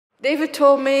David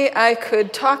told me I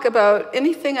could talk about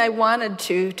anything I wanted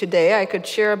to today. I could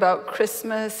share about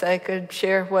Christmas. I could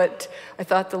share what I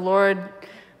thought the Lord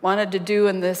wanted to do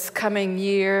in this coming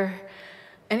year,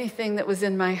 anything that was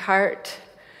in my heart.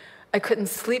 I couldn't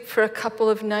sleep for a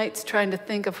couple of nights trying to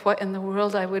think of what in the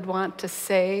world I would want to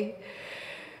say.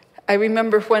 I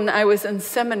remember when I was in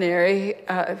seminary,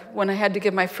 when I had to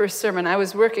give my first sermon, I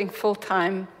was working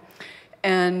full-time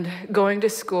and going to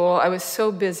school. I was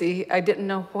so busy, I didn't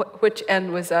know which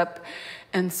end was up.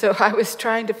 And so I was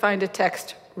trying to find a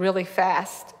text really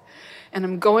fast. And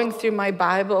I'm going through my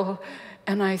Bible,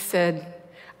 and I said,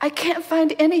 I can't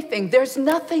find anything. There's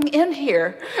nothing in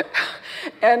here.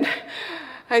 And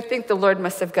I think the Lord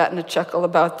must have gotten a chuckle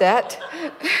about that.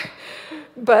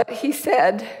 But he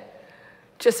said,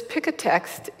 just pick a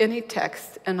text, any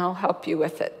text, and I'll help you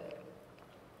with it.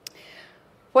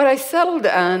 What I settled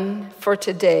on for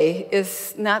today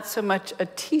is not so much a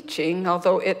teaching,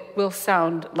 although it will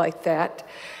sound like that,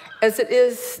 as it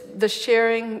is the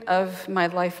sharing of my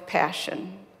life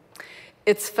passion.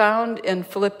 It's found in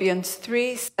Philippians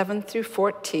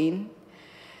 3:7-14.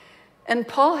 And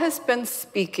Paul has been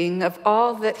speaking of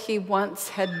all that he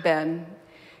once had been.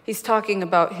 He's talking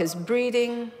about his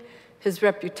breeding, his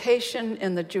reputation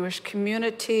in the Jewish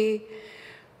community,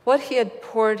 what he had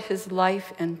poured his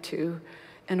life into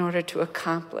in order to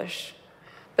accomplish.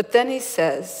 But then he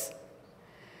says,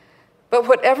 but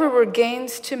whatever were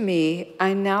gains to me,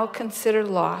 I now consider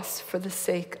loss for the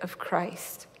sake of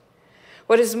Christ.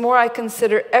 What is more, I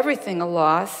consider everything a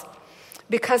loss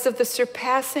because of the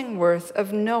surpassing worth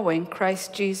of knowing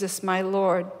Christ Jesus my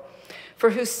Lord, for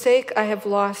whose sake I have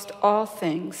lost all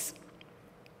things.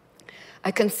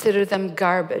 I consider them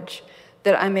garbage,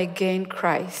 that I may gain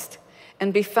Christ,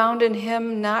 and be found in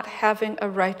him, not having a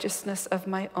righteousness of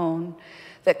my own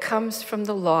that comes from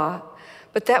the law,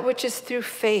 but that which is through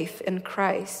faith in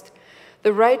Christ,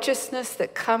 the righteousness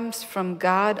that comes from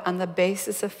God on the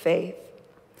basis of faith.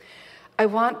 I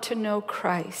want to know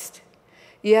Christ,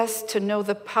 yes, to know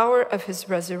the power of his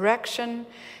resurrection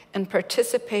and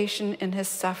participation in his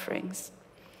sufferings,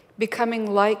 becoming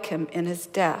like him in his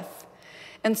death,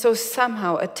 and so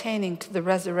somehow attaining to the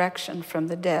resurrection from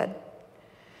the dead.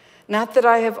 Not that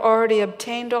I have already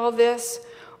obtained all this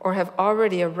or have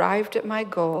already arrived at my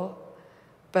goal,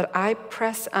 but I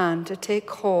press on to take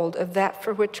hold of that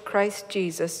for which Christ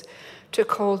Jesus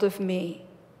took hold of me.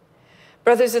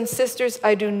 Brothers and sisters,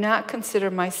 I do not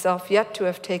consider myself yet to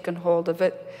have taken hold of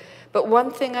it, but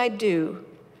one thing I do,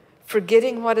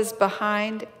 forgetting what is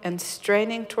behind and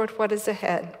straining toward what is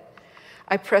ahead,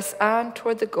 I press on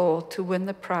toward the goal to win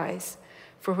the prize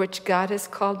for which God has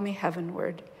called me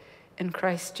heavenward in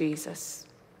Christ Jesus.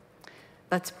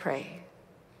 Let's pray.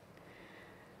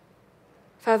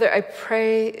 Father, I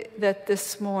pray that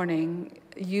this morning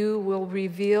you will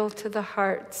reveal to the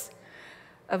hearts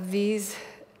of these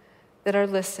that are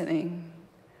listening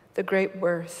the great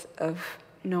worth of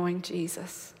knowing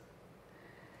Jesus.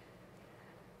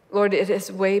 Lord, it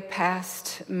is way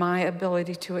past my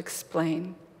ability to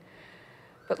explain.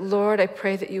 But Lord, I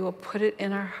pray that you will put it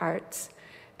in our hearts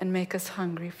and make us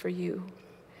hungry for you.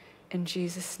 In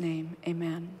Jesus' name,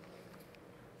 amen.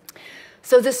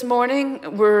 So this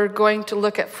morning, we're going to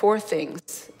look at 4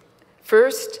 things.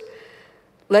 First,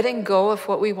 letting go of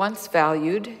what we once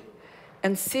valued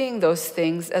and seeing those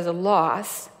things as a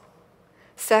loss.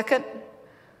 Second,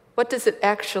 what does it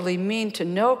actually mean to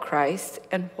know Christ,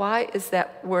 and why is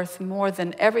that worth more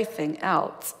than everything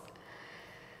else?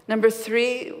 Number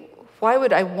 3, why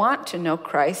would I want to know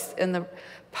Christ in the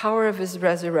power of his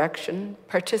resurrection,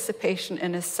 participation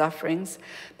in his sufferings,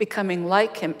 becoming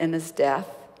like him in his death?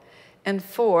 And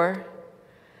 4,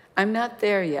 I'm not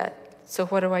there yet, so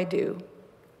what do I do?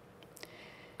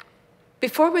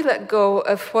 Before we let go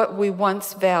of what we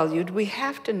once valued, we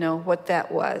have to know what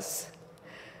that was.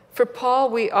 For Paul,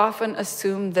 we often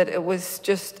assume that it was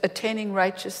just attaining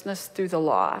righteousness through the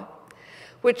law,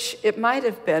 which it might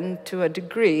have been to a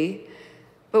degree,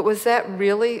 but was that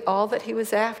really all that he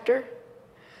was after?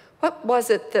 What was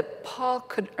it that Paul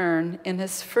could earn in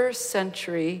his first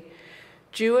century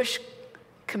Jewish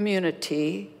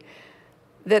community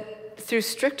that through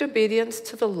strict obedience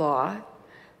to the law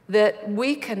that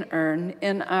we can earn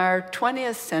in our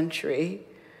 20th century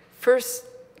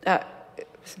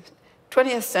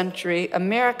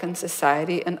American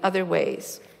society in other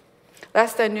ways?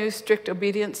 Last I knew, strict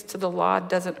obedience to the law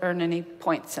doesn't earn any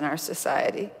points in our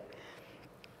society.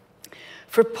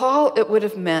 For Paul, it would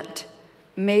have meant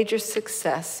major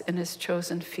success in his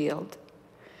chosen field.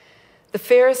 The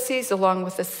Pharisees, along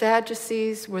with the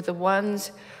Sadducees, were the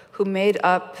ones who made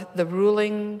up the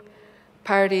ruling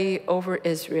party over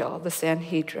Israel, the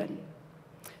Sanhedrin.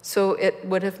 So it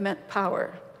would have meant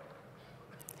power.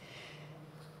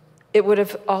 It would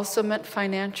have also meant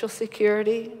financial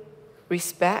security,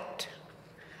 respect,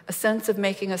 a sense of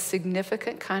making a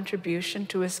significant contribution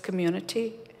to his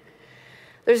community.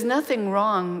 There's nothing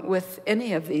wrong with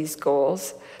any of these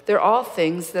goals. They're all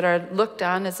things that are looked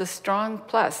on as a strong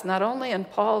plus, not only in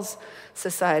Paul's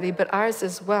society, but ours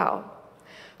as well.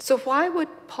 So why would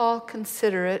Paul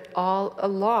consider it all a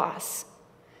loss?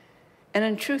 And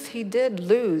in truth, he did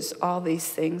lose all these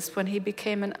things when he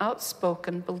became an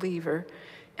outspoken believer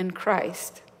in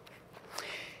Christ.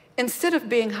 Instead of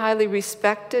being highly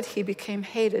respected, he became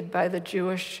hated by the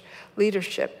Jewish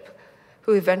leadership,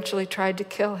 who eventually tried to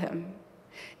kill him.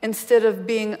 Instead of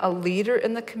being a leader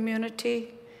in the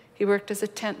community, he worked as a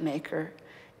tent maker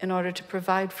in order to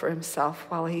provide for himself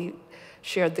while he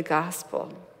shared the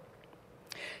gospel.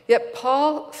 Yet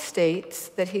Paul states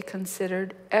that he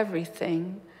considered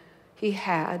everything he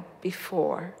had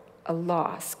before a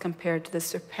loss compared to the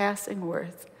surpassing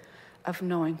worth of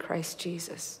knowing Christ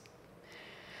Jesus.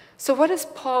 So what does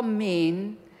Paul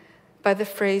mean by the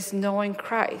phrase knowing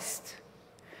Christ?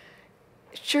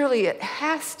 Surely it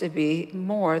has to be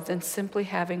more than simply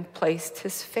having placed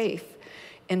his faith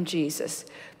in Jesus,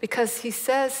 because he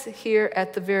says here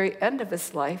at the very end of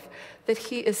his life that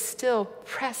he is still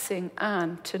pressing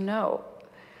on to know.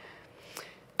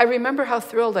 I remember how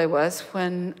thrilled I was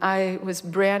when I was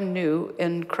brand new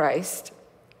in Christ,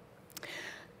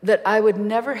 that I would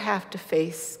never have to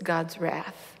face God's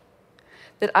wrath,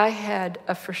 that I had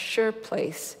a for sure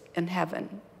place in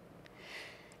heaven.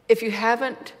 If you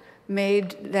haven't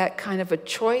made that kind of a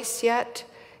choice yet,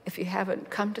 if you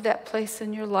haven't come to that place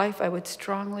in your life, I would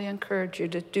strongly encourage you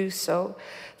to do so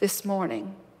this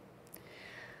morning.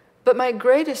 But my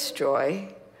greatest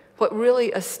joy, what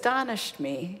really astonished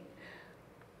me,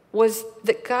 was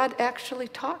that God actually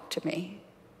talked to me,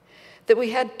 that we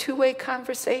had two-way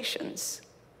conversations.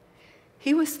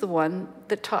 He was the one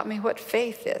that taught me what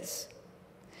faith is.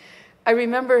 I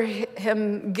remember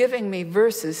him giving me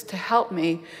verses to help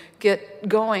me get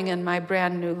going in my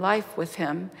brand new life with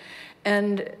him.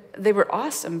 And they were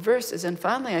awesome verses. And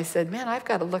finally I said, man, I've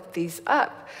got to look these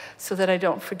up so that I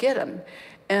don't forget them.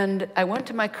 And I went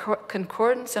to my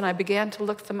concordance and I began to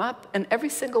look them up. And every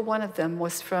single one of them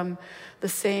was from the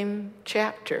same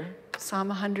chapter, Psalm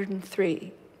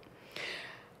 103.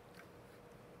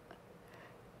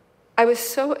 I was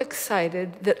so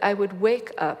excited that I would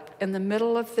wake up in the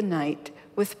middle of the night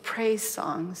with praise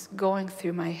songs going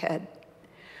through my head.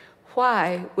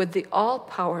 Why would the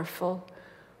all-powerful,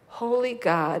 holy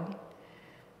God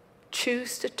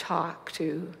choose to talk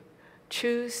to,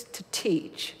 choose to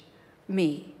teach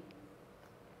me?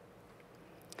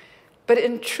 But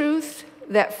in truth,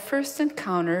 that first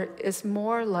encounter is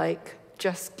more like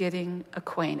just getting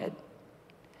acquainted.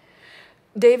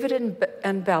 David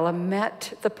and Bella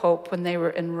met the Pope when they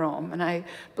were in Rome, and I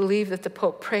believe that the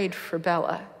Pope prayed for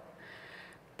Bella.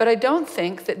 But I don't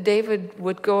think that David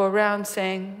would go around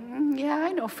saying, yeah,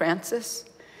 I know Francis.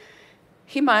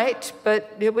 He might,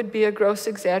 but it would be a gross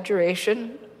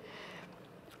exaggeration.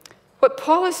 What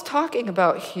Paul is talking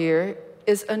about here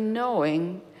is a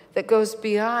knowing that goes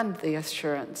beyond the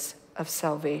assurance of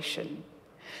salvation.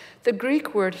 The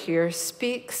Greek word here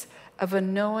speaks of a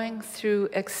knowing through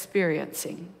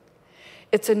experiencing.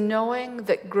 It's a knowing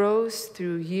that grows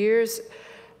through years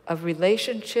of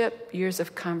relationship, years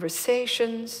of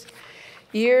conversations,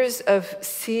 years of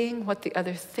seeing what the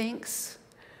other thinks,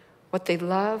 what they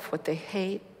love, what they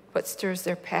hate, what stirs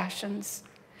their passions.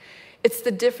 It's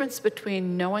the difference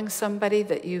between knowing somebody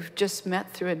that you've just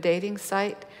met through a dating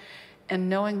site and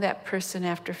knowing that person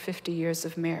after 50 years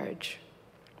of marriage.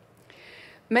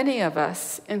 Many of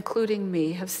us, including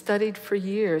me, have studied for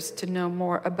years to know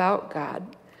more about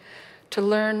God, to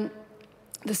learn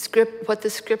what the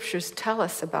scriptures tell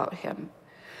us about him.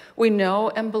 We know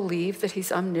and believe that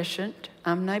he's omniscient,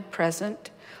 omnipresent,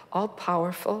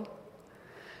 all-powerful.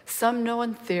 Some know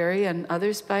in theory and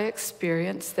others by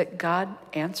experience that God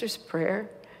answers prayer.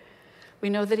 We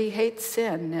know that he hates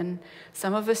sin, and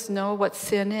some of us know what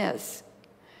sin is.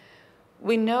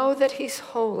 We know that he's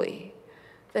holy,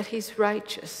 that he's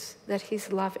righteous, that he's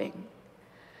loving.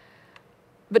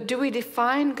 But do we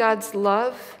define God's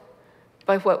love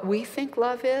by what we think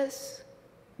love is?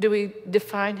 Do we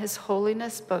define his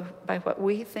holiness by what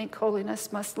we think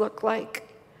holiness must look like?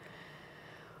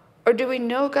 Or do we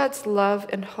know God's love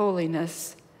and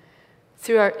holiness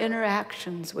through our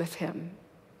interactions with him?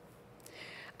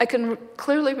 I can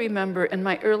clearly remember in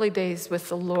my early days with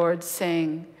the Lord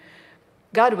saying,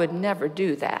 God would never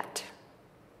do that.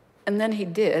 And then he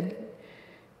did,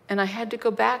 and I had to go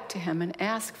back to him and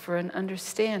ask for an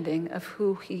understanding of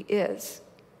who he is.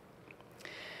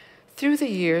 Through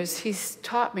the years, he's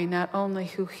taught me not only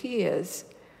who he is,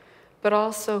 but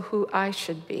also who I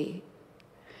should be.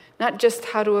 Not just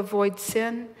how to avoid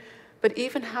sin, but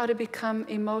even how to become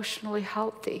emotionally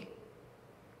healthy.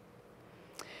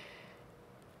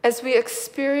 As we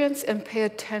experience and pay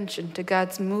attention to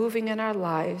God's moving in our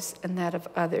lives and that of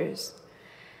others,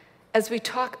 as we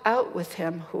talk out with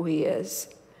him who he is,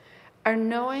 our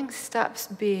knowing stops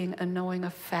being a knowing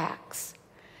of facts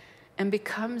and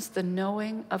becomes the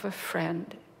knowing of a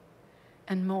friend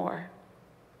and more.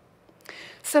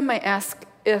 Some may ask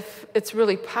if it's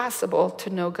really possible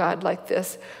to know God like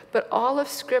this, but all of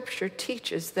Scripture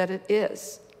teaches that it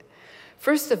is.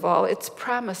 First of all, it's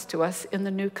promised to us in the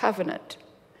New Covenant.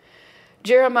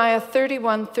 Jeremiah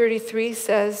 31:33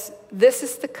 says, "This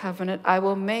is the covenant I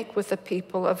will make with the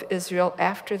people of Israel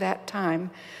after that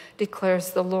time,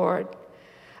 declares the Lord.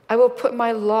 I will put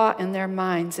my law in their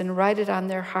minds and write it on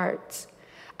their hearts.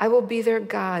 I will be their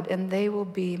God, and they will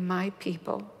be my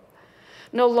people.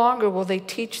 No longer will they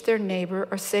teach their neighbor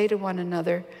or say to one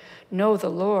another, 'Know the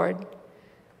Lord,'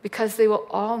 because they will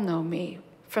all know me,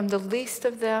 from the least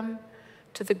of them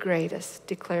to the greatest,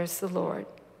 declares the Lord."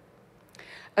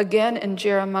 Again, in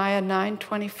Jeremiah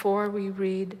 9:24, we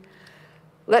read,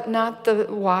 "Let not the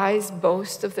wise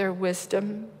boast of their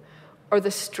wisdom, or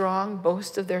the strong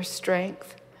boast of their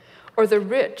strength, or the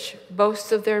rich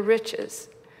boast of their riches.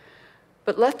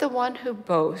 But let the one who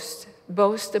boasts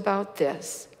boast about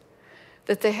this,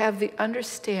 that they have the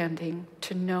understanding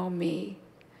to know me,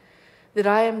 that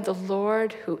I am the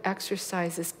Lord who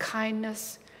exercises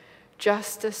kindness,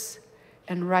 justice,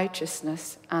 and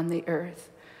righteousness on the earth.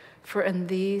 For in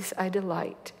these I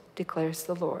delight, declares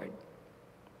the Lord."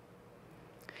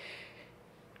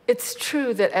 It's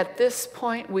true that at this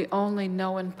point we only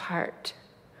know in part,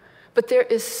 but there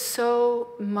is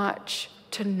so much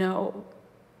to know.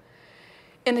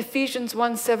 In Ephesians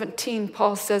 1:17,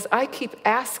 Paul says, "I keep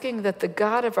asking that the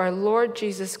God of our Lord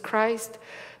Jesus Christ,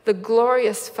 the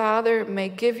glorious Father, may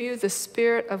give you the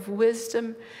spirit of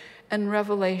wisdom and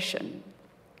revelation."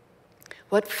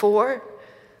 What for?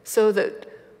 So that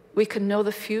we can know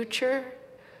the future,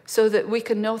 so that we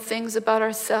can know things about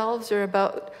ourselves or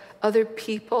about other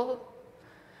people.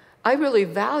 I really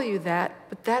value that,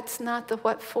 but that's not the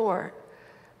what for.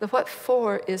 The what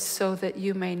for is so that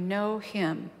you may know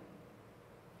him.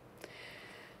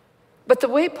 But the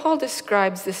way Paul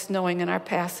describes this knowing in our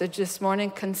passage this morning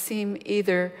can seem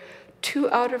either too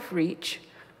out of reach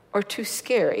or too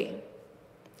scary.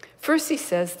 First, he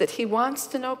says that he wants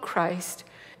to know Christ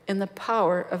in the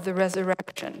power of the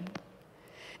resurrection.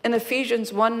 In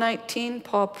Ephesians 1:19,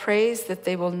 Paul prays that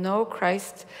they will know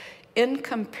Christ's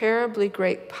incomparably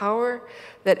great power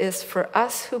that is for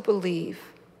us who believe.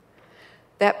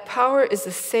 That power is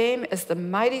the same as the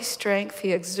mighty strength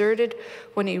he exerted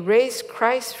when he raised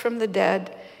Christ from the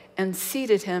dead and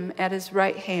seated him at his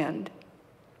right hand.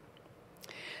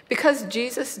 Because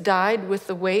Jesus died with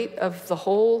the weight of the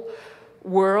whole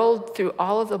world through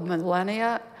all of the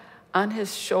millennia on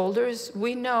his shoulders,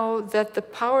 we know that the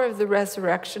power of the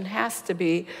resurrection has to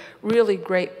be really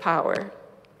great power.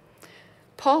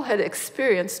 Paul had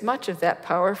experienced much of that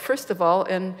power, first of all,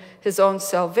 in his own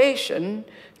salvation,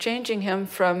 changing him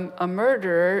from a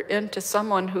murderer into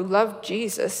someone who loved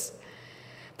Jesus,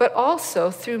 but also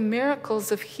through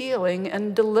miracles of healing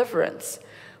and deliverance.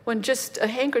 When just a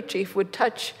handkerchief would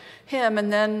touch him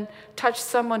and then touch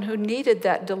someone who needed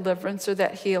that deliverance or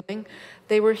that healing,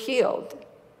 they were healed.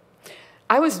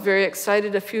 I was very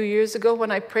excited a few years ago when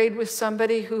I prayed with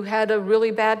somebody who had a really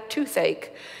bad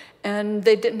toothache, and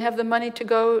they didn't have the money to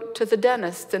go to the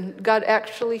dentist, and God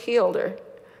actually healed her.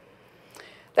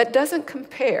 That doesn't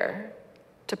compare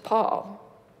to Paul.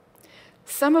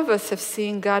 Some of us have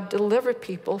seen God deliver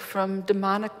people from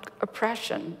demonic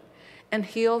oppression and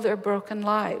heal their broken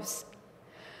lives.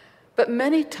 But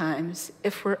many times,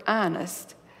 if we're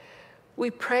honest, we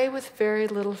pray with very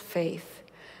little faith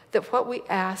that what we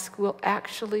ask we'll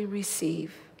actually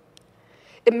receive.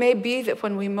 It may be that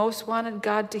when we most wanted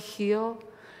God to heal,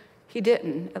 he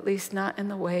didn't, at least not in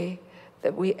the way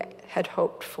that we had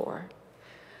hoped for.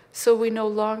 So we no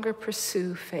longer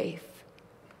pursue faith.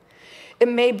 It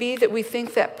may be that we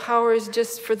think that power is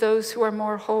just for those who are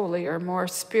more holy or more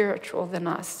spiritual than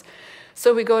us.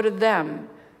 So we go to them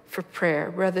for prayer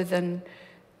rather than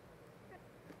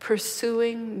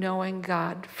pursuing knowing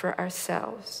God for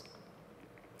ourselves.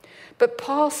 But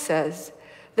Paul says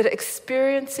that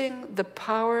experiencing the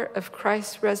power of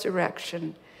Christ's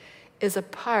resurrection is a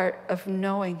part of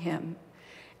knowing him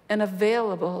and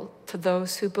available to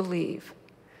those who believe.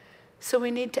 So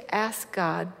we need to ask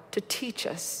God to teach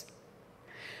us.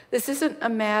 This isn't a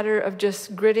matter of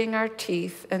just gritting our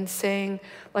teeth and saying,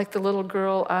 like the little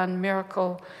girl on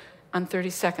Miracle on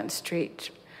 32nd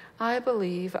Street, I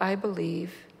believe, I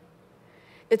believe.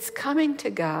 It's coming to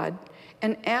God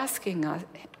and asking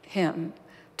Him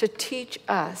to teach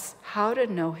us how to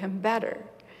know Him better.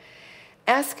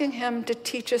 Asking Him to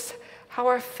teach us how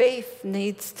our faith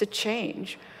needs to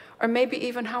change, or maybe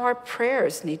even how our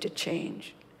prayers need to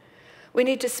change. We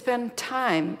need to spend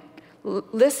time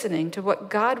listening to what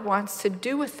God wants to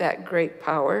do with that great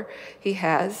power He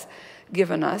has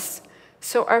given us,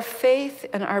 so our faith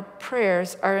and our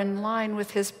prayers are in line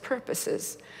with His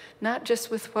purposes, not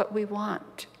just with what we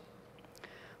want.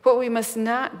 What we must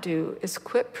not do is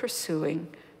quit pursuing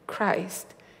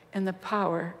Christ and the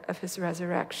power of His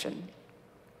resurrection.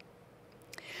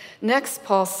 Next,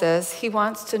 Paul says he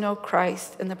wants to know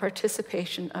Christ and the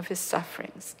participation of His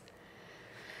sufferings.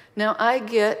 Now, I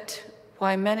get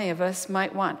why many of us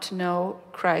might want to know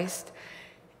Christ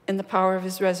in the power of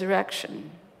His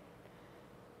resurrection.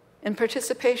 In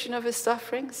participation of His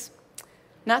sufferings,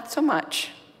 not so much.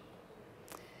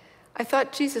 I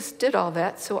thought Jesus did all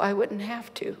that so I wouldn't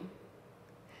have to.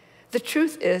 The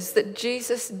truth is that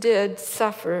Jesus did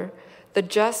suffer the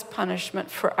just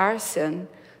punishment for our sin,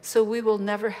 so we will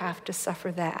never have to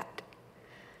suffer that.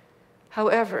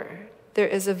 However, there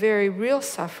is a very real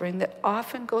suffering that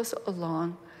often goes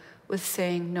along with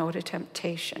saying no to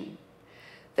temptation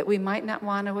that we might not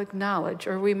want to acknowledge,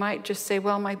 or we might just say,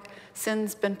 well, my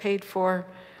sin's been paid for,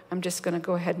 I'm just going to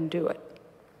go ahead and do it.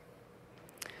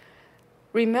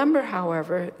 Remember,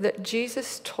 however, that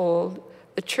Jesus told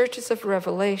the churches of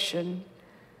Revelation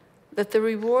that the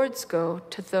rewards go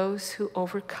to those who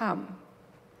overcome.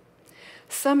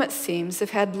 Some, it seems,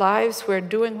 have had lives where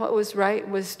doing what was right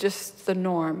was just the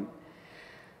norm.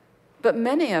 But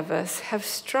many of us have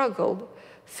struggled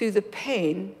through the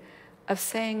pain of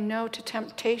saying no to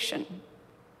temptation.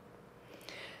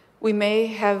 We may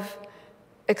have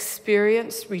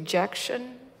experienced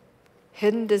rejection,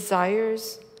 hidden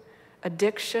desires,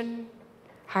 addiction,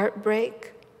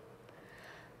 heartbreak.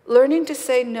 Learning to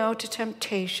say no to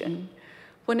temptation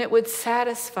when it would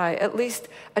satisfy at least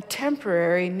a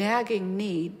temporary nagging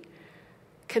need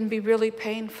can be really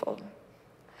painful.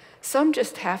 Some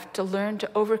just have to learn to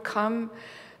overcome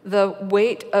the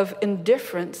weight of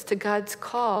indifference to God's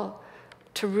call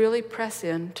to really press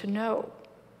in to know.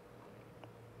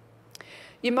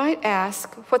 You might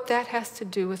ask what that has to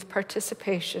do with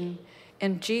participation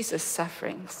in Jesus'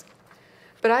 sufferings.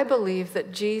 But I believe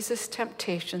that Jesus'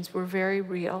 temptations were very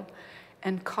real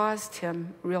and caused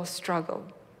Him real struggle.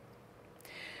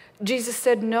 Jesus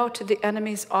said no to the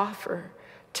enemy's offer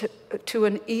to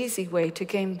an easy way to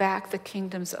gain back the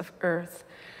kingdoms of earth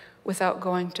without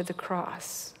going to the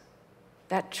cross.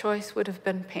 That choice would have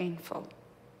been painful.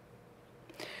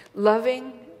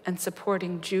 Loving and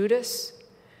supporting Judas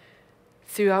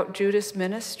throughout Judas'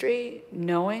 ministry,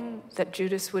 knowing that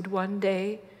Judas would one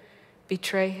day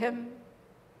betray Him,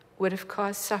 would have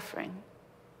caused suffering.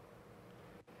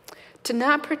 To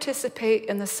not participate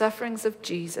in the sufferings of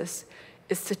Jesus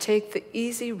is to take the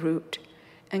easy route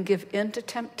and give in to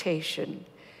temptation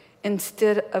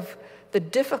instead of the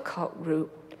difficult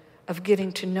route of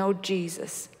getting to know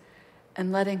Jesus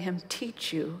and letting Him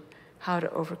teach you how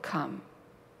to overcome.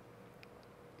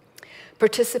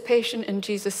 Participation in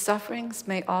Jesus' sufferings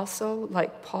may also,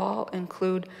 like Paul,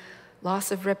 include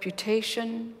loss of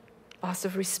reputation, loss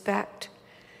of respect,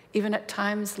 even at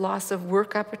times loss of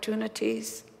work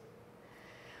opportunities.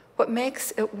 What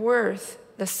makes it worth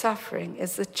the suffering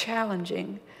is the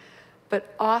challenging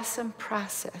but awesome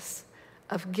process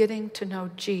of getting to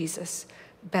know Jesus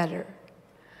better,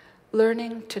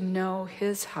 learning to know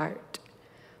His heart,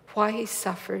 why He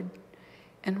suffered,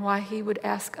 and why He would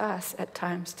ask us at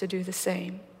times to do the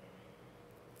same.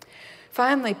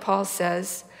 Finally, Paul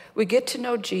says, we get to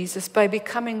know Jesus by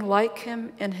becoming like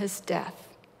Him in His death.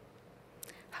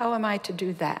 How am I to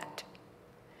do that?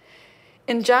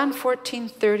 In John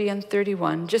 14:30 and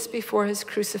 31, just before His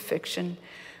crucifixion,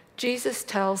 Jesus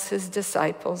tells His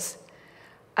disciples,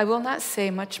 I will not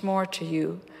say much more to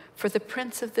you, for the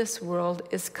prince of this world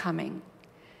is coming.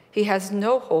 He has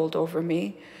no hold over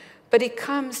me, but He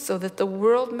comes so that the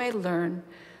world may learn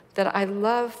that I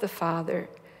love the Father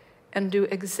and do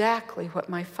exactly what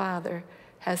my Father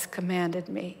has commanded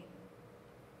me.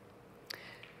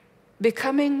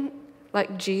 Becoming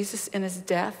like Jesus in His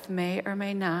death may or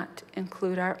may not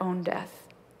include our own death.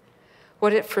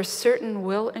 What it for certain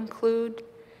will include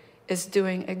is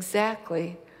doing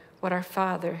exactly what our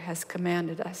Father has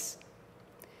commanded us.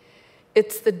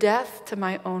 It's the death to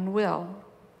my own will,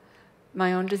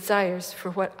 my own desires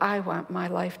for what I want my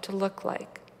life to look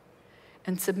like,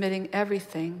 and submitting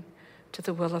everything to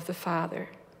the will of the Father.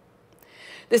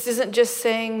 This isn't just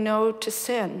saying no to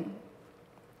sin.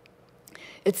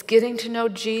 It's getting to know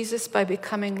Jesus by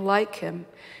becoming like him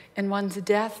in one's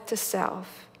death to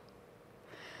self.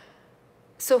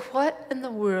 So what in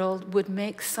the world would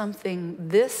make something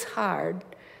this hard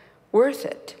worth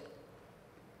it?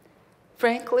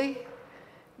 Frankly,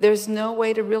 there's no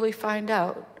way to really find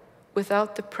out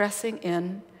without the pressing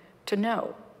in to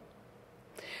know.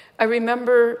 I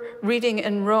remember reading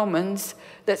in Romans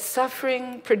that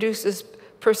suffering produces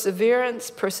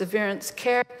perseverance, perseverance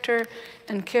character,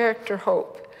 and character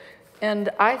hope. And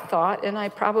I thought, and I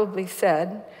probably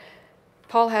said,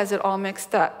 Paul has it all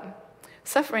mixed up.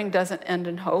 Suffering doesn't end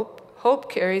in hope.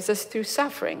 Hope carries us through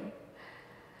suffering.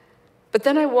 But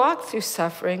then I walked through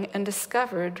suffering and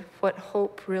discovered what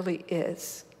hope really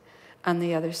is on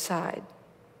the other side.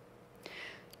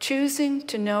 Choosing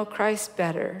to know Christ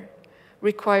better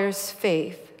requires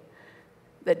faith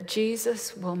that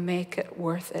Jesus will make it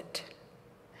worth it,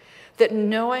 that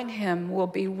knowing him will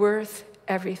be worth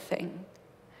everything.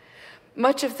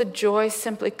 Much of the joy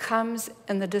simply comes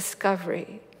in the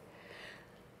discovery,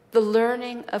 the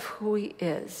learning of who he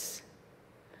is,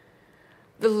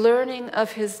 the learning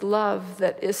of his love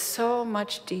that is so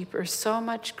much deeper, so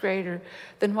much greater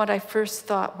than what I first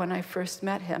thought when I first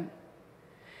met him.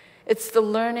 It's the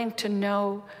learning to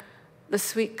know the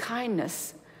sweet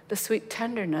kindness, the sweet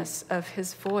tenderness of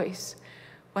his voice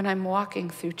when I'm walking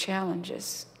through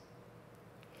challenges.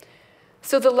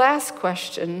 So the last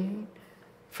question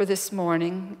for this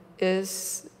morning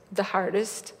is the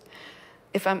hardest.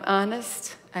 If I'm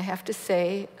honest, I have to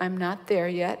say I'm not there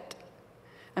yet.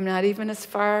 I'm not even as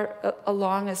far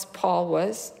along as Paul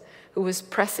was, who was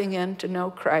pressing in to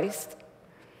know Christ.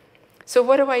 So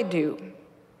what do?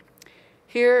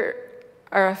 Here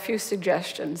are a few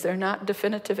suggestions. They're not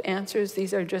definitive answers.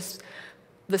 These are just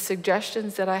the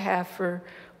suggestions that I have for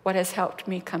what has helped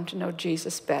me come to know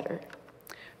Jesus better.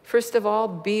 First of all,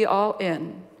 be all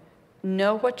in.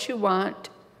 Know what you want,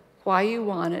 why you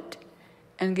want it,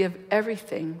 and give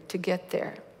everything to get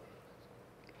there.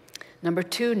 Number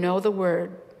 2, know the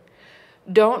word.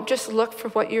 Don't just look for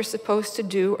what you're supposed to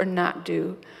do or not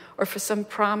do, or for some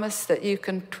promise that you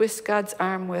can twist God's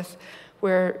arm with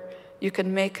where you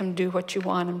can make him do what you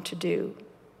want him to do.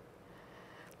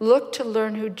 Look to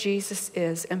learn who Jesus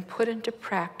is and put into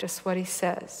practice what he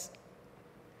says.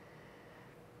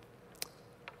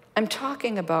 I'm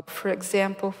talking about, for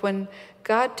example, when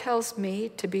God tells me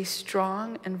to be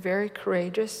strong and very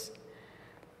courageous,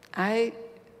 I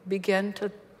begin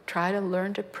to try to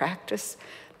learn to practice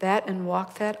that and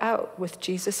walk that out with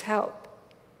Jesus' help.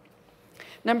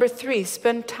 Number 3,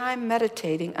 spend time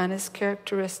meditating on his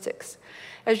characteristics.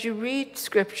 As you read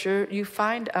Scripture, you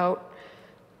find out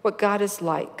what God is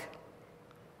like.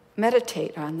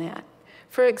 Meditate on that.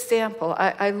 For example,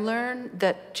 I learned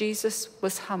that Jesus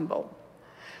was humble.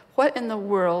 What in the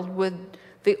world would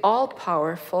the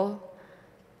all-powerful,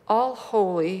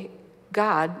 all-holy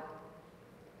God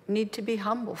need to be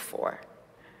humble for?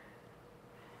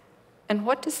 And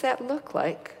what does that look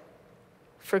like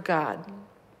for God?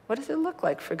 What does it look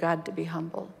like for God to be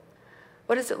humble?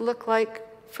 What does it look like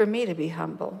for me to be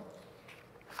humble?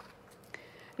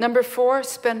 Number 4,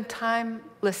 spend time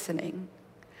listening.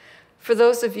 For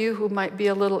those of you who might be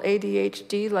a little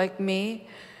ADHD like me,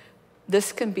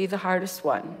 this can be the hardest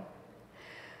one.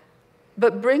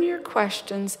 But bring your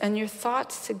questions and your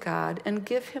thoughts to God and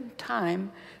give him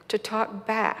time to talk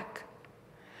back.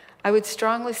 I would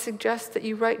strongly suggest that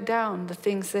you write down the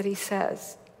things that he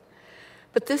says.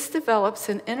 But this develops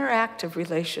an interactive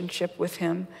relationship with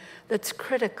him that's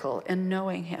critical in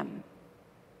knowing him.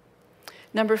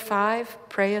 Number 5,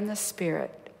 pray in the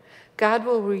Spirit. God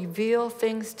will reveal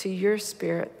things to your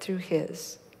spirit through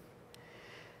his.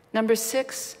 Number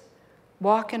 6,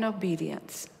 walk in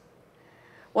obedience.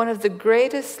 One of the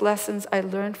greatest lessons I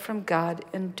learned from God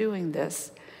in doing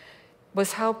this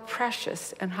was how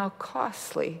precious and how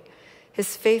costly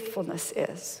his faithfulness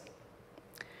is.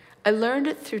 I learned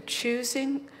it through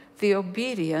choosing the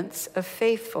obedience of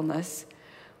faithfulness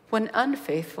when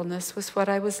unfaithfulness was what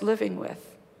I was living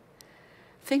with.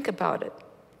 Think about it.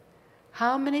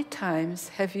 How many times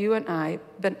have you and I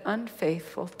been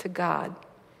unfaithful to God,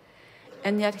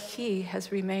 and yet he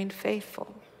has remained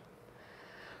faithful?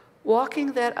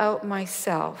 Walking that out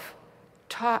myself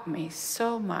taught me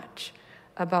so much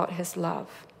about his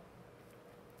love.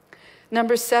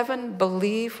 Number 7,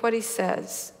 believe what he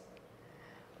says.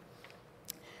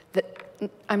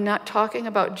 I'm not talking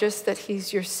about just that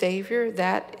he's your Savior.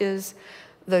 That is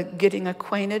the getting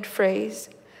acquainted phrase.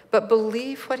 But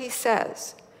believe what he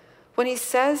says. When he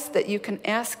says that you can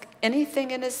ask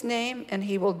anything in his name and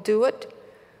he will do it,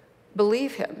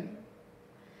 believe him.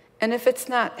 And if it's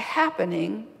not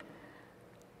happening,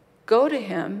 go to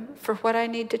him for what I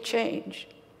need to change.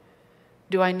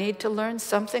 Do I need to learn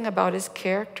something about his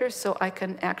character so I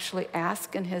can actually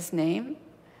ask in his name?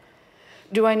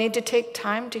 Do I need to take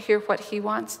time to hear what he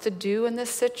wants to do in this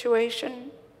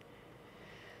situation?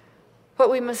 What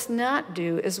we must not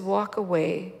do is walk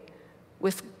away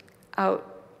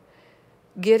without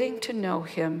getting to know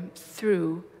him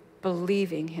through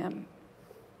believing him.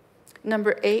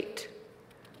 Number 8,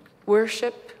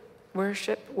 worship,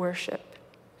 worship, worship.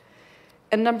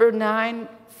 And number 9,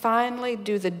 finally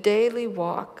do the daily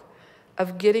walk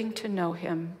of getting to know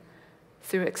him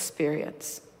through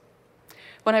experience.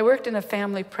 When I worked in a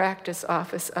family practice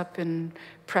office up in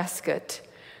Prescott,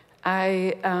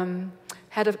 I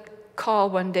had a call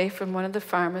one day from one of the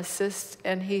pharmacists,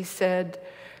 and he said,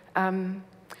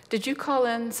 did you call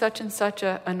in such and such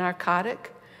a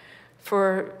narcotic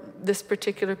for this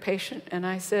particular patient? And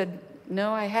I said,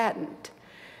 no, I hadn't.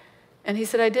 And he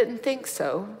said, I didn't think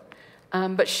so,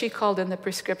 but she called in the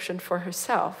prescription for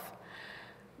herself.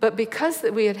 But because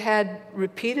that we had had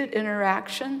repeated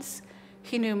interactions,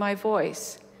 he knew my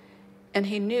voice, and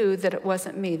he knew that it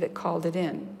wasn't me that called it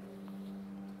in.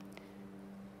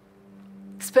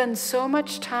 Spend so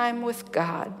much time with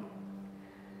God,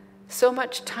 so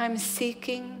much time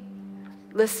seeking,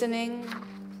 listening,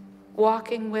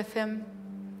 walking with him,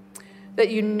 that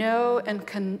you know and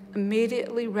can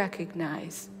immediately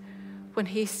recognize when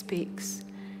he speaks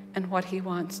and what he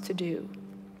wants to do.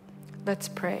 Let's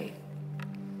pray.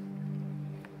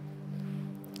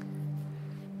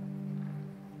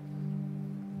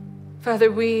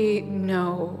 Father, we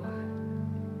know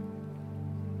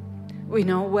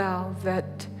well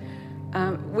that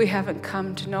we haven't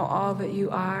come to know all that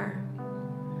you are.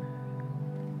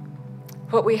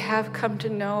 What we have come to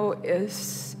know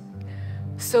is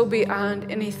so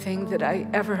beyond anything that I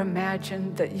ever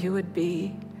imagined that you would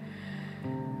be,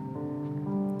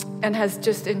 and has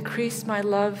just increased my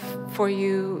love for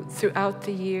you throughout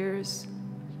the years.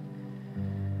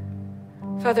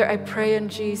 Father, I pray in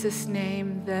Jesus'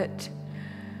 name that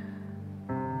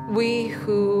we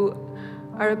who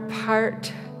are a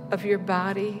part of your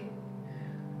body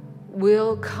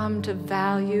will come to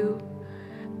value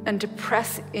and to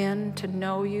press in to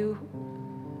know you,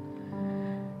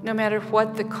 no matter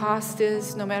what the cost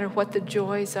is, no matter what the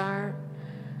joys are.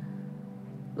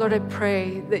 Lord, I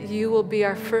pray that you will be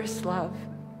our first love,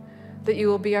 that you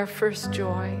will be our first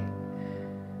joy,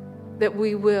 that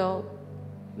we will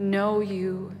know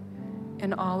you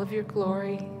in all of your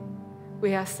glory.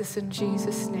 We ask this in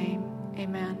Jesus' name.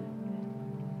 Amen.